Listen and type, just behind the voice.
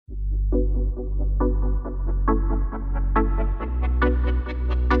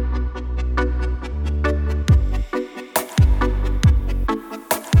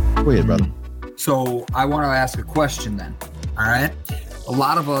Go ahead, brother. So I want to ask a question then. All right. A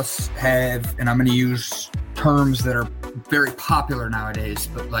lot of us have, and I'm going to use terms that are very popular nowadays,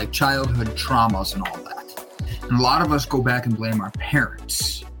 but like childhood traumas and all that. And a lot of us go back and blame our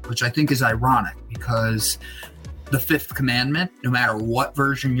parents, which I think is ironic because the fifth commandment, no matter what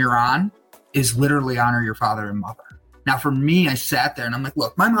version you're on, is literally honor your father and mother. Now, for me, I sat there and I'm like,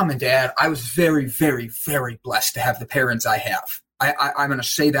 look, my mom and dad, I was very, very, very blessed to have the parents I have. I'm going to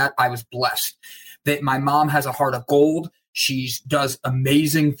say that I was blessed. That my mom has a heart of gold. She does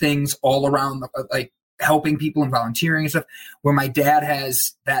amazing things all around, like helping people and volunteering and stuff, where my dad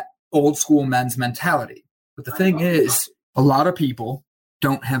has that old school men's mentality. But the thing is, a lot of people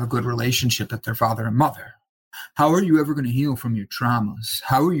don't have a good relationship with their father and mother. How are you ever going to heal from your traumas?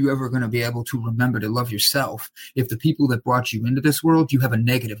 How are you ever going to be able to remember to love yourself if the people that brought you into this world, you have a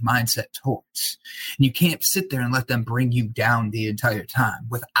negative mindset towards? And you can't sit there and let them bring you down the entire time.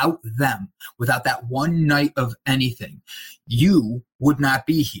 Without them, without that one night of anything, you would not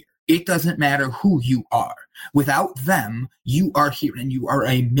be here. It doesn't matter who you are. Without them, you are here and you are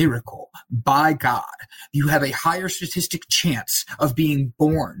a miracle by God. You have a higher statistic chance of being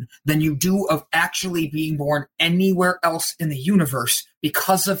born than you do of actually being born anywhere else in the universe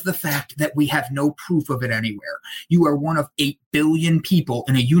because of the fact that we have no proof of it anywhere. You are one of 8 billion people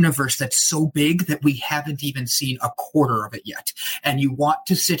in a universe that's so big that we haven't even seen a quarter of it yet. And you want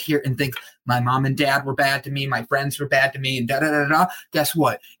to sit here and think, my mom and dad were bad to me, my friends were bad to me, and da-da-da-da. Guess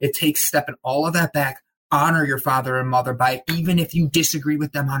what? It takes stepping all of that back. Honor your father and mother by, even if you disagree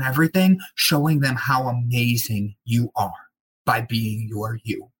with them on everything, showing them how amazing you are by being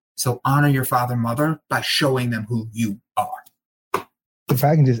you. So honor your father and mother by showing them who you are. If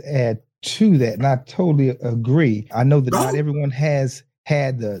I can just add to that, and I totally agree. I know that not everyone has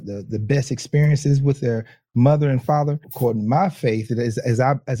had the best experiences with their mother and father. According to my faith,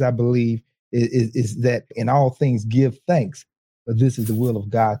 as I believe, is that in all things give thanks, but this is the will of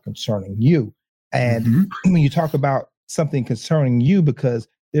God concerning you. And when you talk about something concerning you, because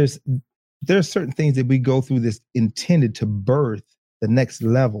there's certain things that we go through that's intended to birth the next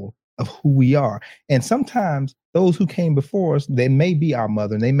level of who we are. And sometimes those who came before us, they may be our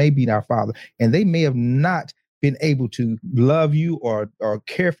mother and they may be our father, and they may have not been able to love you or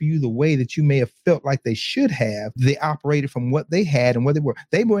care for you the way that you may have felt like they should have. They operated from what they had and what they were.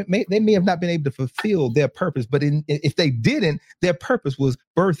 They may have not been able to fulfill their purpose, but if they didn't, their purpose was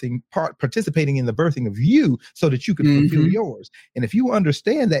participating in the birthing of you so that you could fulfill yours. And if you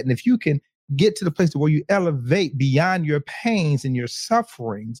understand that, and if you can get to the place where you elevate beyond your pains and your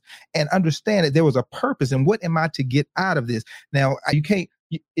sufferings and understand that there was a purpose and what am I to get out of this? Now, you can't,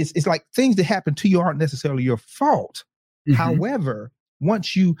 it's like things that happen to you aren't necessarily your fault. However,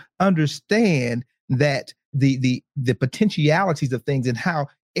 once you understand that the potentialities of things and how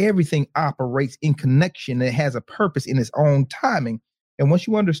everything operates in connection, it has a purpose in its own timing. And once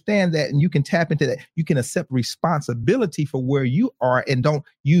you understand that and you can tap into that, you can accept responsibility for where you are and don't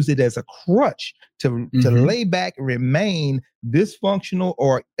use it as a crutch to lay back and remain dysfunctional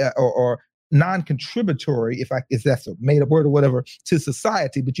or non-contributory, if that's a made up word or whatever, to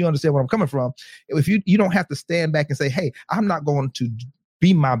society. But you understand where I'm coming from. If you don't have to stand back and say, hey, I'm not going to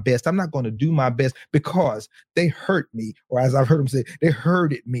be my best. I'm not going to do my best because they hurt me. Or as I've heard them say, they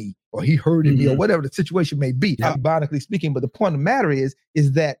hurted me or he hurted me or whatever the situation may be, ironically speaking. But the point of the matter is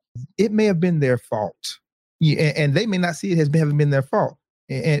that it may have been their fault. And they may not see it as having been their fault.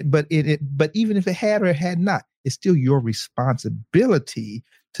 But even if it had or it had not, it's still your responsibility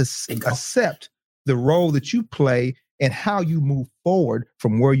to accept the role that you play and how you move forward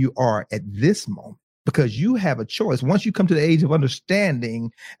from where you are at this moment. Because you have a choice. Once you come to the age of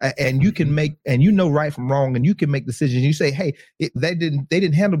understanding and you can make, and you know right from wrong, and you can make decisions. You say, hey, they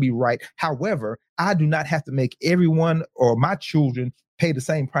didn't handle me right. However, I do not have to make everyone or my children pay the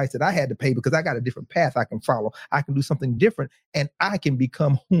same price that I had to pay because I got a different path I can follow. I can do something different and I can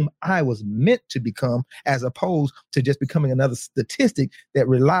become whom I was meant to become, as opposed to just becoming another statistic that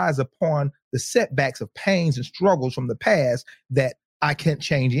relies upon the setbacks of pains and struggles from the past that I can't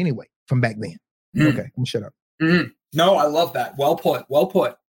change anyway from back then. Okay, I'm shut up. No, I love that. Well put. Well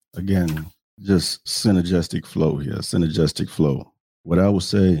put. Again, just synergistic flow here, synergistic flow. What I would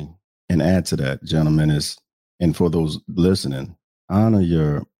say and add to that, gentlemen, is, and for those listening, honor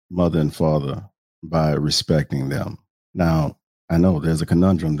your mother and father by respecting them. Now, I know there's a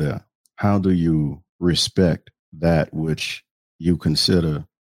conundrum there. How do you respect that which you consider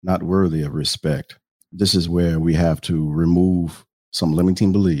not worthy of respect? This is where we have to remove some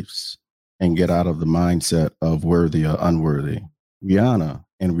limiting beliefs and get out of the mindset of worthy or unworthy. We honor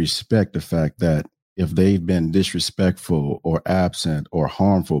and respect the fact that if they've been disrespectful or absent or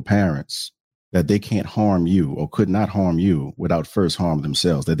harmful parents, that they can't harm you or could not harm you without first harming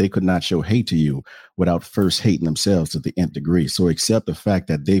themselves, that they could not show hate to you without first hating themselves to the nth degree. So accept the fact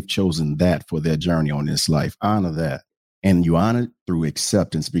that they've chosen that for their journey on this life. Honor that. And you honor it through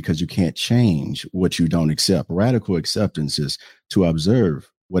acceptance, because you can't change what you don't accept. Radical acceptance is to observe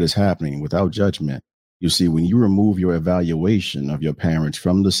what is happening without judgment. You see, when you remove your evaluation of your parents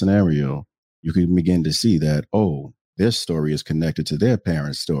from the scenario, you can begin to see that, oh, their story is connected to their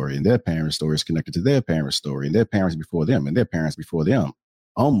parents' story, and their parents' story is connected to their parents' story, and their parents before them, and their parents before them.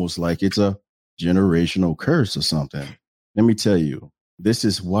 Almost like it's a generational curse or something. Let me tell you, this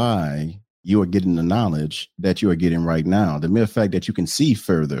is why you are getting the knowledge that you are getting right now. The mere fact that you can see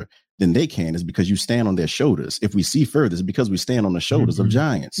further than they can is because you stand on their shoulders. If we see further, it's because we stand on the shoulders of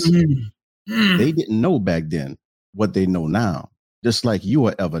giants. They didn't know back then what they know now, just like you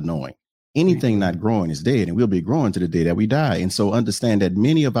are ever knowing. Anything not growing is dead, and we'll be growing to the day that we die. And so understand that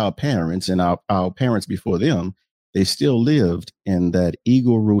many of our parents and our parents before them, they still lived in that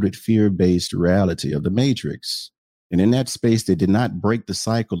ego-rooted, fear-based reality of the Matrix. And in that space, they did not break the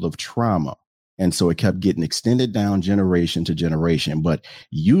cycle of trauma. And so it kept getting extended down generation to generation. But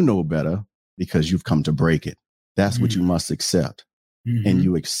you know better because you've come to break it. That's what you must accept. And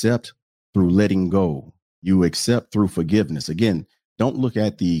you accept through letting go. You accept through forgiveness. Again, don't look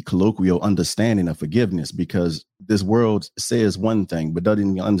at the colloquial understanding of forgiveness, because this world says one thing, but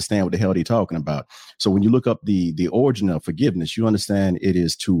doesn't even understand what the hell they're talking about. So when you look up the origin of forgiveness, you understand it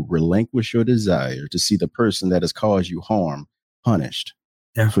is to relinquish your desire to see the person that has caused you harm punished.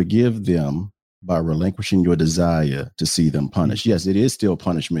 Yeah. Forgive them by relinquishing your desire to see them punished. Yes, it is still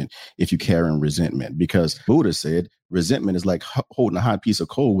punishment if you carry in resentment, because Buddha said resentment is like holding a hot piece of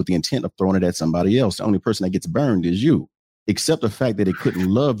coal with the intent of throwing it at somebody else. The only person that gets burned is you. Accept the fact that they couldn't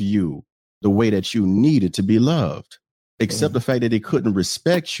love you the way that you needed to be loved. Accept the fact that they couldn't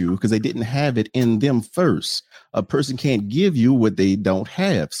respect you because they didn't have it in them first. A person can't give you what they don't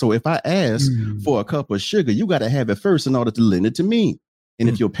have. So if I ask for a cup of sugar, you got to have it first in order to lend it to me. And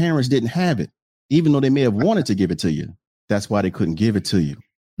if your parents didn't have it, even though they may have wanted to give it to you, that's why they couldn't give it to you.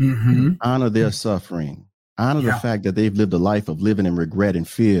 Honor their suffering. Honor the fact that they've lived a life of living in regret and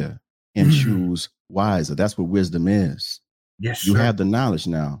fear, and choose wiser. That's what wisdom is. Yes, you have the knowledge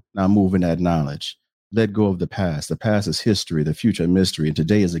now. Now move in that knowledge. Let go of the past. The past is history. The future mystery. And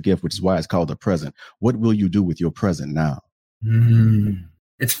today is a gift, which is why it's called the present. What will you do with your present now?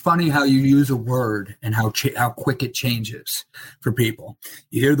 It's funny how you use a word and how quick it changes for people.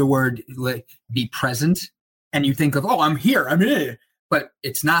 You hear the word be present and you think of, oh, I'm here. I'm here. But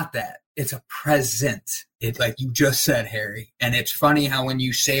it's not that. It's a present. It's like you just said, Harry. And it's funny how when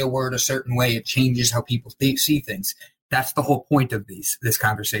you say a word a certain way, it changes how people see things. That's the whole point of this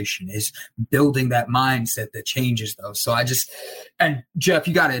conversation, is building that mindset that changes those. So and Jeff,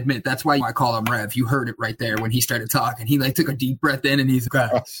 you got to admit, that's why I call him Rev. You heard it right there when he started talking. He took a deep breath in and he's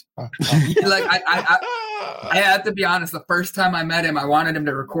like, I have to be honest. The first time I met him, I wanted him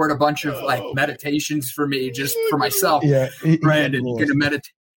to record a bunch of meditations for me, just for myself. Yeah, Brandon, you're gonna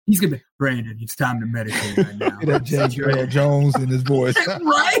meditate. He's going to be, Brandon, it's time to meditate right now. That James Earl Jones in his voice.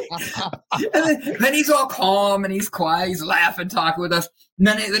 Right? And then he's all calm and he's quiet. He's laughing, talking with us. And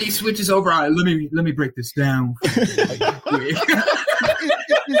then he switches over. All right, let me break this down. Is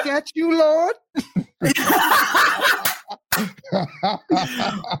that you, Lord?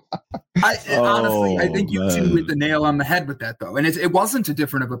 Honestly, I think you two hit the nail on the head with that, though. And it wasn't a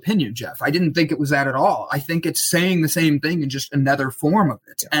different of opinion, Jeff. I didn't think it was that at all. I think it's saying the same thing in just another form of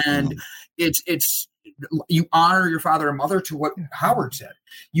it. And it's you honor your father and mother to what Howard said.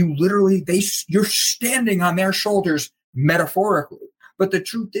 You literally, you're standing on their shoulders metaphorically. But the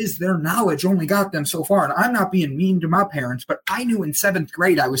truth is their knowledge only got them so far. And I'm not being mean to my parents, but I knew in 7th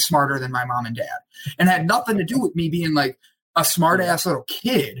grade I was smarter than my mom and dad. And it had nothing to do with me being like a smart ass little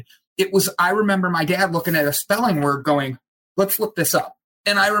kid. It was, I remember my dad looking at a spelling word going, let's look this up.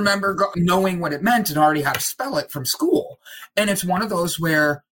 And I remember knowing what it meant and already how to spell it from school. And it's one of those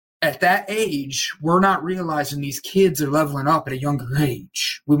where at that age, we're not realizing these kids are leveling up at a younger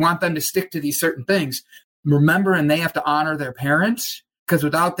age. We want them to stick to these certain things. Remember, and they have to honor their parents, because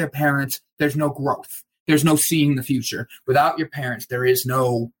without their parents, there's no growth. There's no seeing the future. Without your parents, there is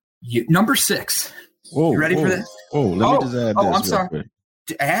no you. Number 6. Whoa, you ready for this? Let me just add this. I'm sorry. Quick.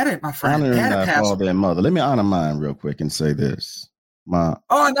 Add it, my friend. Honoring thy father and mother. Let me honor mine real quick and say this. And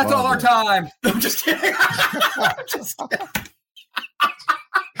that's all our time. I'm just kidding.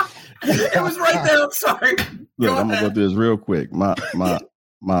 It was right there. I'm sorry. Look, I'm gonna go through this real quick.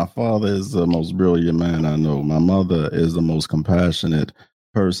 My father is the most brilliant man I know. My mother is the most compassionate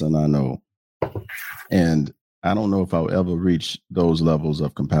person I know. And I don't know if I'll ever reach those levels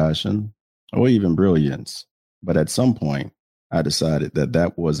of compassion or even brilliance. But at some point, I decided that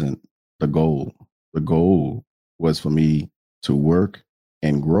that wasn't the goal. The goal was for me to work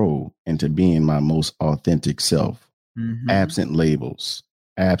and grow into being my most authentic self, absent labels,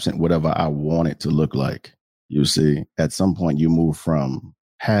 absent whatever I want it to look like. You see, at some point you move from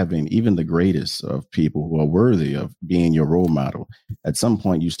having even the greatest of people who are worthy of being your role model. At some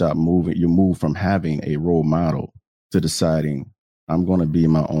point you move from having a role model to deciding I'm going to be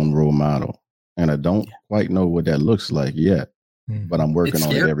my own role model. And I don't quite know what that looks like yet, but I'm working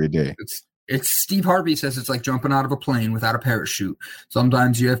on it every day. It's Steve Harvey says it's like jumping out of a plane without a parachute.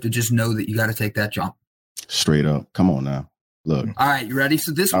 Sometimes you have to just know that you got to take that jump. Straight up. Come on now. Look. All right, you ready?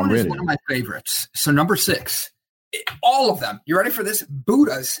 So this one is one of my favorites. So number 6, all of them. You ready for this?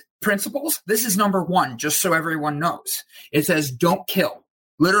 Buddha's principles. This is number 1, just so everyone knows. It says, don't kill.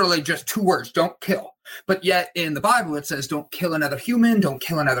 Literally just 2 words, don't kill. But yet in the Bible, it says, don't kill another human, don't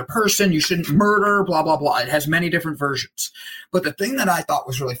kill another person, you shouldn't murder, blah, blah, blah. It has many different versions. But the thing that I thought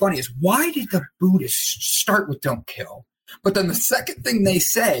was really funny is, why did the Buddhists start with don't kill? But then the second thing they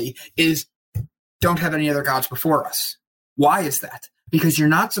say is, don't have any other gods before us. Why is that? Because you're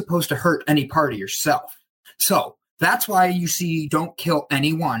not supposed to hurt any part of yourself. So that's why you see don't kill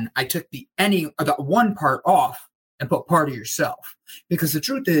anyone. I took the one part off and put part of yourself. Because the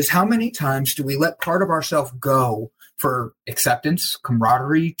truth is, how many times do we let part of ourselves go for acceptance,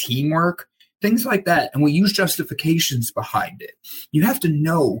 camaraderie, teamwork, things like that? And we use justifications behind it. You have to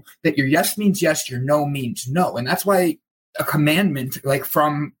know that your yes means yes, your no means no. And that's why a commandment, like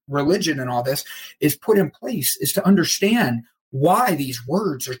from religion and all this, is put in place, is to understand why these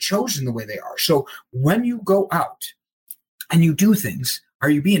words are chosen the way they are. So when you go out and you do things, are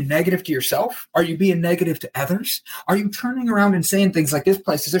you being negative to yourself? Are you being negative to others? Are you turning around and saying things like, this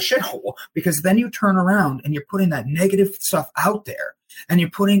place is a shithole? Because then you turn around and you're putting that negative stuff out there, and you're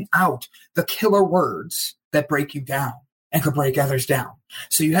putting out the killer words that break you down and could break others down.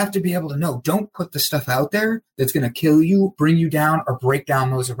 So you have to be able to know, don't put the stuff out there that's going to kill you, bring you down, or break down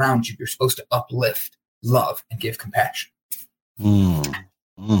those around you. You're supposed to uplift, love, and give compassion.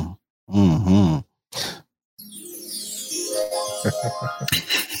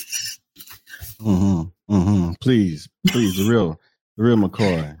 Please, the real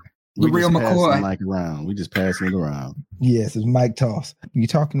McCoy. The real McCoy. We just passing it around. Yes, it's Mike Toss. You're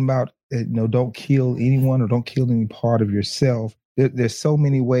talking about, don't kill anyone or don't kill any part of yourself. There's so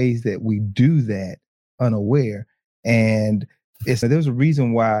many ways that we do that unaware. And there's a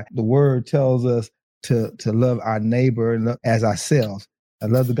reason why the word tells us to love our neighbor as ourselves. I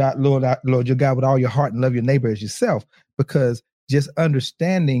love the God, Lord your God with all your heart, and love your neighbor as yourself. Because just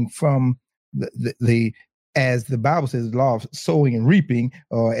understanding from the as the Bible says, the law of sowing and reaping,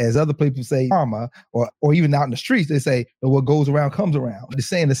 or as other people say, karma, or even out in the streets, they say, what goes around comes around. They're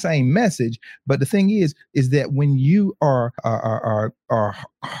saying the same message. But the thing is that when you are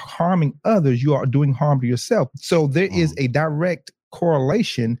harming others, you are doing harm to yourself. So there is a direct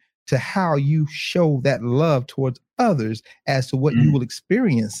correlation to how you show that love towards others as to what you will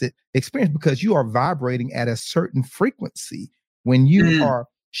experience because you are vibrating at a certain frequency. When you are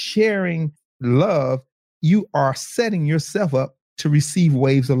sharing love, you are setting yourself up to receive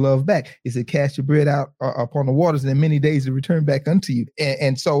waves of love back. It said, cast your bread out upon the waters, and in many days to return back unto you.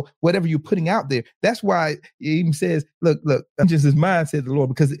 And so whatever you're putting out there, that's why it even says, look, just as mine, said the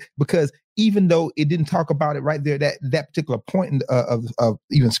Lord, because even though it didn't talk about it right there, that particular point of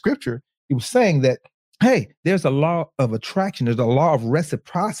even scripture, it was saying that, hey, there's a law of attraction. There's a law of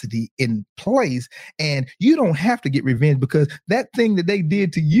reciprocity in place, and you don't have to get revenge, because that thing that they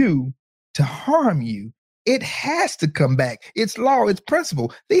did to you to harm you, it has to come back. It's law, it's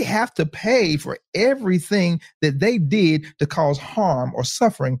principle. They have to pay for everything that they did to cause harm or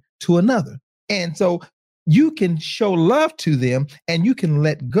suffering to another. And so you can show love to them and you can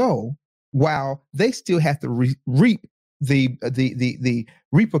let go while they still have to reap the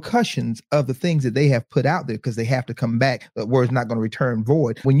repercussions of the things that they have put out there, because they have to come back. The word's not going to return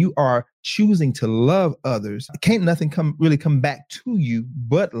void. When you are choosing to love others, can't nothing really come back to you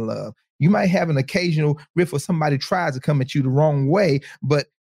but love. You might have an occasional riff where somebody tries to come at you the wrong way, but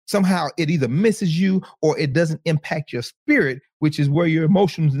somehow it either misses you or it doesn't impact your spirit, which is where your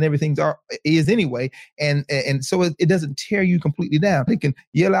emotions and everything is anyway. And so it doesn't tear you completely down. They can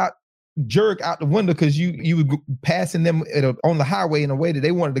yell out, jerk out the window because you were passing them on the highway in a way that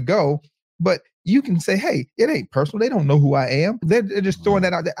they wanted to go. But you can say, hey, it ain't personal. They don't know who I am. They're just throwing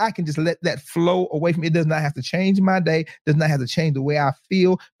that out there. I can just let that flow away from me. It does not have to change my day. Does not have to change the way I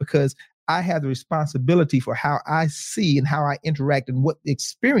feel, because I have the responsibility for how I see and how I interact and what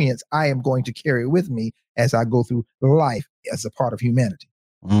experience I am going to carry with me as I go through life as a part of humanity.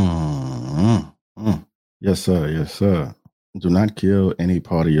 Mm-hmm. Yes, sir. Yes, sir. Do not kill any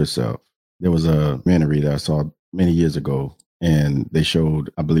part of yourself. There was a documentary that I saw many years ago, and they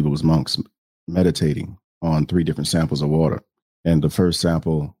showed, I believe it was monks meditating on 3 different samples of water. And the first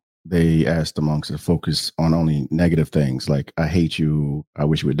sample, they asked the monks to focus on only negative things like, I hate you, I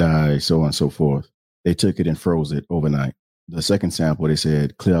wish you would die, so on and so forth. They took it and froze it overnight. The second sample, they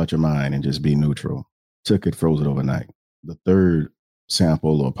said, clear out your mind and just be neutral. Took it, froze it overnight. The third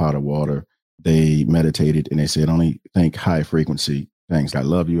sample or pot of water, they meditated and they said, only think high frequency things. I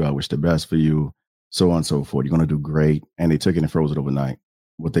love you. I wish the best for you, so on and so forth. You're going to do great. And they took it and froze it overnight.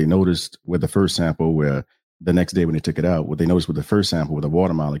 What they noticed with the first sample, where the next day when they took it out, what they noticed with the first sample with the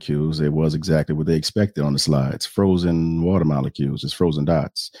water molecules, it was exactly what they expected on the slides. Frozen water molecules, just frozen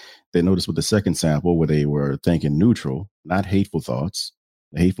dots. They noticed with the second sample where they were thinking neutral, not hateful thoughts.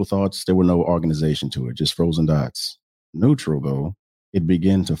 The hateful thoughts, there were no organization to it, just frozen dots. Neutral, though, it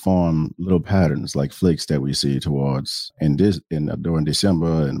began to form little patterns like flakes that we see towards during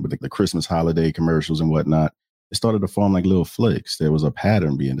December and with the Christmas holiday commercials and whatnot. It started to form like little flakes. There was a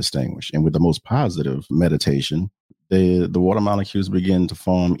pattern being distinguished. And with the most positive meditation, the water molecules begin to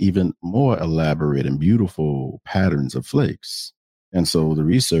form even more elaborate and beautiful patterns of flakes. And so the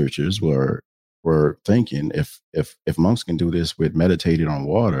researchers were thinking, if monks can do this with meditating on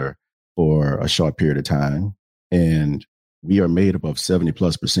water for a short period of time, and we are made up of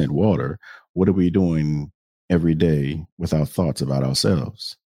 70+% water, what are we doing every day with our thoughts about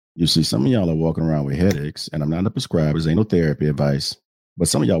ourselves? You see, some of y'all are walking around with headaches, and I'm not a prescriber, this ain't no therapy advice, but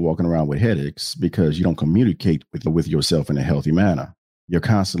some of y'all walking around with headaches because you don't communicate with yourself in a healthy manner. You're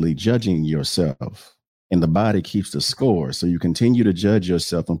constantly judging yourself, and the body keeps the score. So you continue to judge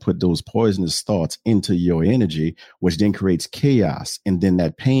yourself and put those poisonous thoughts into your energy, which then creates chaos. And then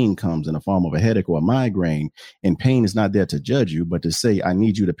that pain comes in the form of a headache or a migraine. And pain is not there to judge you, but to say, I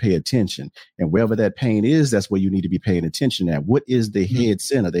need you to pay attention. And wherever that pain is, that's where you need to be paying attention at. What is the head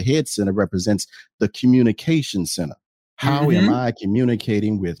center? The head center represents the communication center. How am I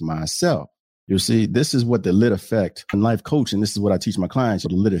communicating with myself? You see, this is what the lit effect in life coaching, this is what I teach my clients,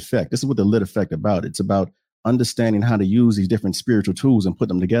 the lit effect. This is what the lit effect about. It's about understanding how to use these different spiritual tools and put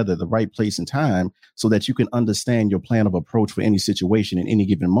them together at the right place and time so that you can understand your plan of approach for any situation in any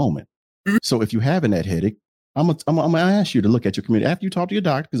given moment. So if you're having that headache, I'm gonna ask you to look at your community after you talk to your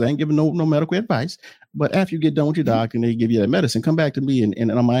doctor, because I ain't giving no medical advice. But after you get done with your doctor and they give you that medicine, come back to me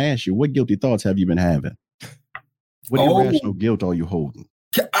and I'm gonna ask you, what guilty thoughts have you been having? What irrational guilt are you holding?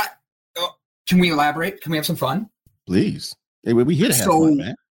 Can we elaborate? Can we have some fun? Please. Hey, we here to have fun,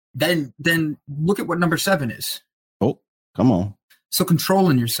 man. Then look at what number 7 is. Oh, come on. So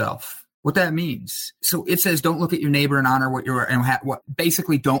controlling yourself, what that means. So it says, don't look at your neighbor and honor what what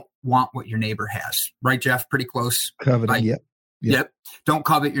basically don't want what your neighbor has. Right, Jeff? Pretty close. Coveting, Yep. Don't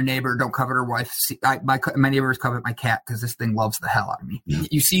covet your neighbor. Don't covet her wife. See, my neighbors covet my cat because this thing loves the hell out of me.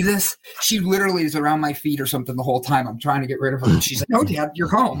 You see this? She literally is around my feet or something the whole time. I'm trying to get rid of her. And she's like, no, Dad, you're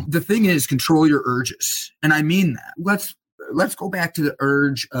home. The thing is, control your urges. And I mean that. Let's go back to the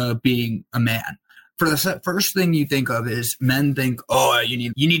urge of being a man. For the first thing you think of is men think, oh, you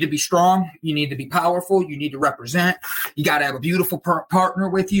need to be strong. You need to be powerful. You need to represent. You got to have a beautiful partner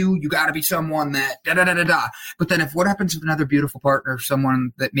with you. You got to be someone that da-da-da-da-da. But then what happens if another beautiful partner,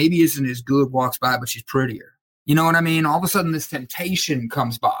 someone that maybe isn't as good, walks by, but she's prettier? You know what I mean? All of a sudden this temptation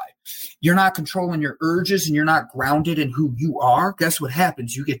comes by. You're not controlling your urges and you're not grounded in who you are. Guess what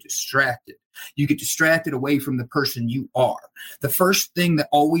happens? You get distracted. You get distracted away from the person you are. The first thing that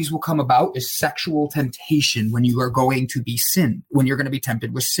always will come about is sexual temptation when you are going to be when you're going to be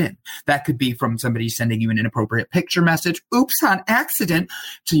tempted with sin. That could be from somebody sending you an inappropriate picture message, oops, on accident,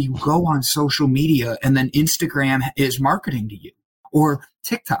 till you go on social media and then Instagram is marketing to you. Or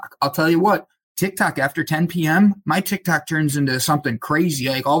TikTok. I'll tell you what, TikTok after 10 p.m., my TikTok turns into something crazy.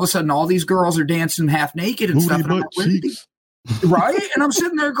 Like all of a sudden, all these girls are dancing half naked and stuff. And right? And I'm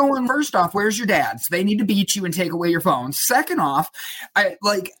sitting there going, first off, where's your dads? They need to beat you and take away your phone. Second off,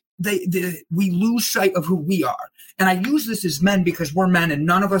 we lose sight of who we are. And I use this as men because we're men and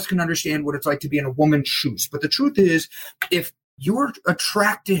none of us can understand what it's like to be in a woman's shoes. But the truth is, if you're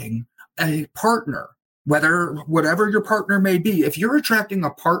attracting a partner, whatever your partner may be, if you're attracting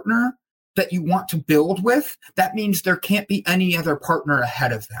a partner that you want to build with, that means there can't be any other partner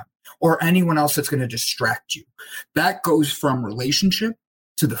ahead of them or anyone else that's going to distract you. That goes from relationship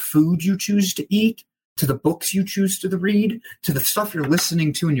to the food you choose to eat to the books you choose to read, to the stuff you're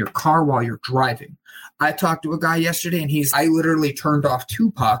listening to in your car while you're driving. I talked to a guy yesterday, and I literally turned off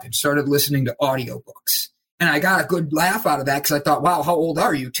Tupac and started listening to audiobooks. And I got a good laugh out of that because I thought, wow, how old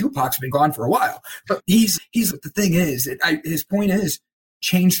are you? Tupac's been gone for a while. But the thing is, his point is,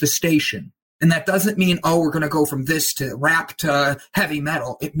 change the station. And that doesn't mean, we're going to go from this to rap to heavy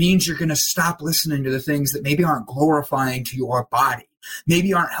metal. It means you're going to stop listening to the things that maybe aren't glorifying to your body,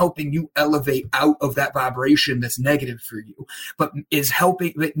 maybe aren't helping you elevate out of that vibration that's negative for you, but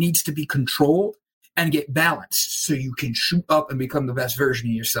that needs to be controlled and get balanced so you can shoot up and become the best version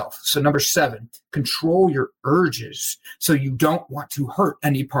of yourself. So number 7, control your urges so you don't want to hurt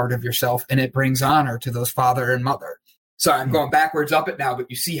any part of yourself, and it brings honor to those father and mother. Sorry, I'm going backwards up it now,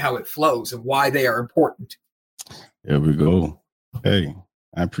 but you see how it flows and why they are important. There we go. Hey,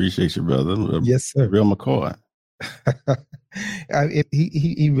 I appreciate you, brother. Yes, sir. Real McCoy.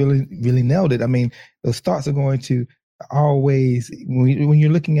 He really nailed it. I mean, those thoughts are going to always, when you're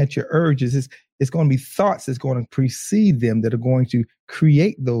looking at your urges, it's going to be thoughts that's going to precede them that are going to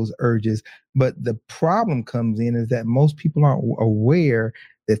create those urges. But the problem comes in is that most people aren't aware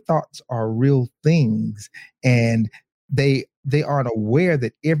that thoughts are real things, and they aren't aware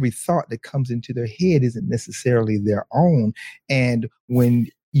that every thought that comes into their head isn't necessarily their own. And when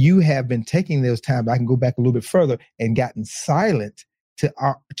you have been taking those times, I can go back a little bit further and gotten silent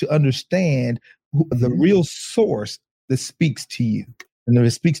to understand the real source that speaks to you and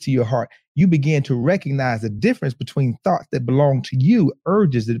that speaks to your heart. You begin to recognize the difference between thoughts that belong to you,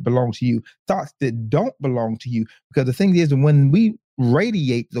 urges that belong to you, thoughts that don't belong to you. Because the thing is that when we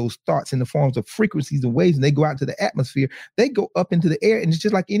radiate those thoughts in the forms of frequencies and waves, and they go out into the atmosphere, they go up into the air, and it's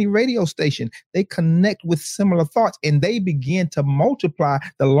just like any radio station. They connect with similar thoughts, and they begin to multiply.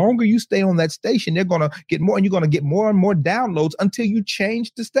 The longer you stay on that station, they're going to get more, and you're going to get more and more downloads until you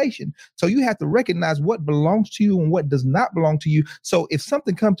change the station. So you have to recognize what belongs to you and what does not belong to you. So if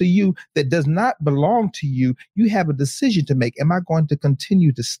something comes to you that does not belong to you, you have a decision to make. Am I going to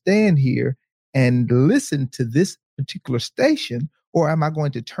continue to stand here and listen to this particular station, or am I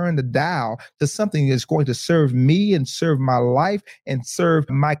going to turn the dial to something that's going to serve me and serve my life and serve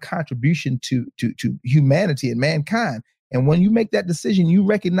my contribution to humanity and mankind? And when you make that decision, you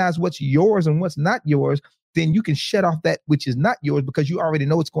recognize what's yours and what's not yours, then you can shut off that which is not yours, because you already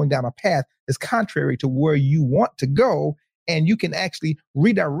know it's going down a path that's contrary to where you want to go. And you can actually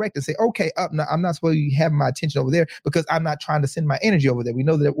redirect and say, okay, now I'm not supposed to have my attention over there because I'm not trying to send my energy over there. We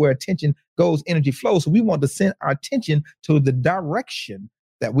know that where attention goes, energy flows. So we want to send our attention to the direction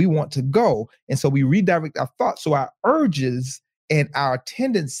that we want to go. And so we redirect our thoughts. So our urges and our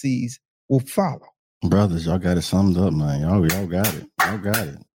tendencies will follow. Brothers, y'all got it summed up, man. Y'all got it. Y'all got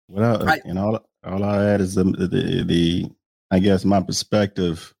it. And all I add is the I guess my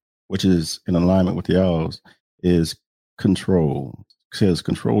perspective, which is in alignment with y'all's, is control. It says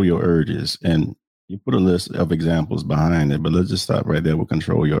control your urges, and you put a list of examples behind it, but let's just stop right there with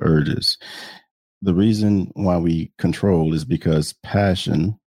control your urges. The reason why we control is because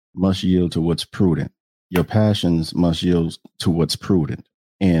passion must yield to what's prudent. Your passions must yield to what's prudent.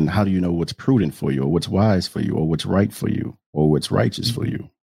 And how do you know what's prudent for you, or what's wise for you, or what's right for you, or what's righteous for you?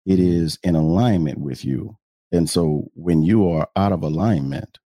 It is in alignment with you. And so when you are out of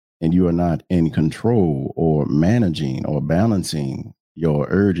alignment, and you are not in control or managing or balancing your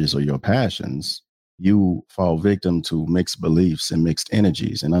urges or your passions, you fall victim to mixed beliefs and mixed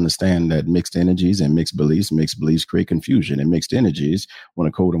energies. And understand that mixed energies and mixed beliefs create confusion. And mixed energies, when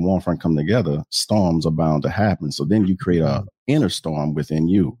a cold and warm front come together, storms are bound to happen. So then you create an inner storm within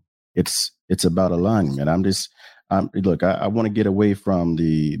you. It's about alignment. Look, I want to get away from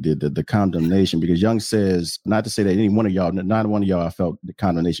the condemnation, because Young says, not to say that not one of y'all I felt the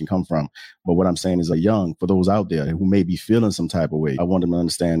condemnation come from, but what I'm saying is Young, for those out there who may be feeling some type of way, I want them to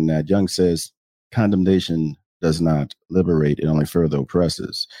understand that Young says condemnation does not liberate, it only further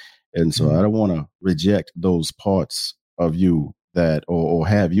oppresses. And so I don't want to reject those parts of you that, or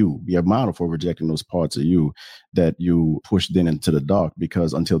have you be a model for rejecting those parts of you that you push then into the dark,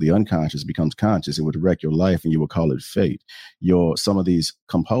 because until the unconscious becomes conscious, it would wreck your life, and you would call it fate. Some of these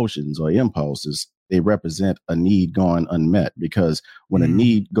compulsions or impulses, they represent a need gone unmet, because when a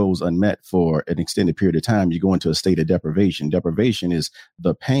need goes unmet for an extended period of time, you go into a state of deprivation. Deprivation is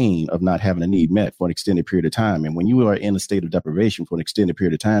the pain of not having a need met for an extended period of time. And when you are in a state of deprivation for an extended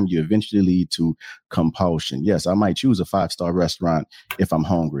period of time, you eventually lead to compulsion. Yes, I might choose a 5-star restaurant if I'm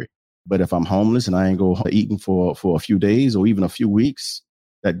hungry, but if I'm homeless and I ain't go eating for a few days or even a few weeks,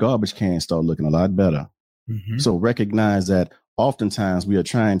 that garbage can start looking a lot better. Mm-hmm. So recognize that oftentimes we are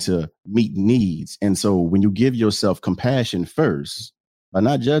trying to meet needs. And so when you give yourself compassion first, By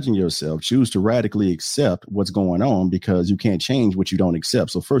not judging yourself, choose to radically accept what's going on, because you can't change what you don't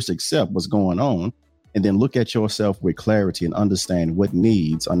accept. So first accept what's going on, and then look at yourself with clarity and understand what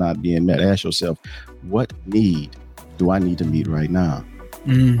needs are not being met. Ask yourself, what need do I need to meet right now?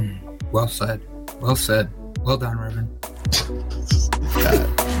 Well said. Well said. Well done, Reverend.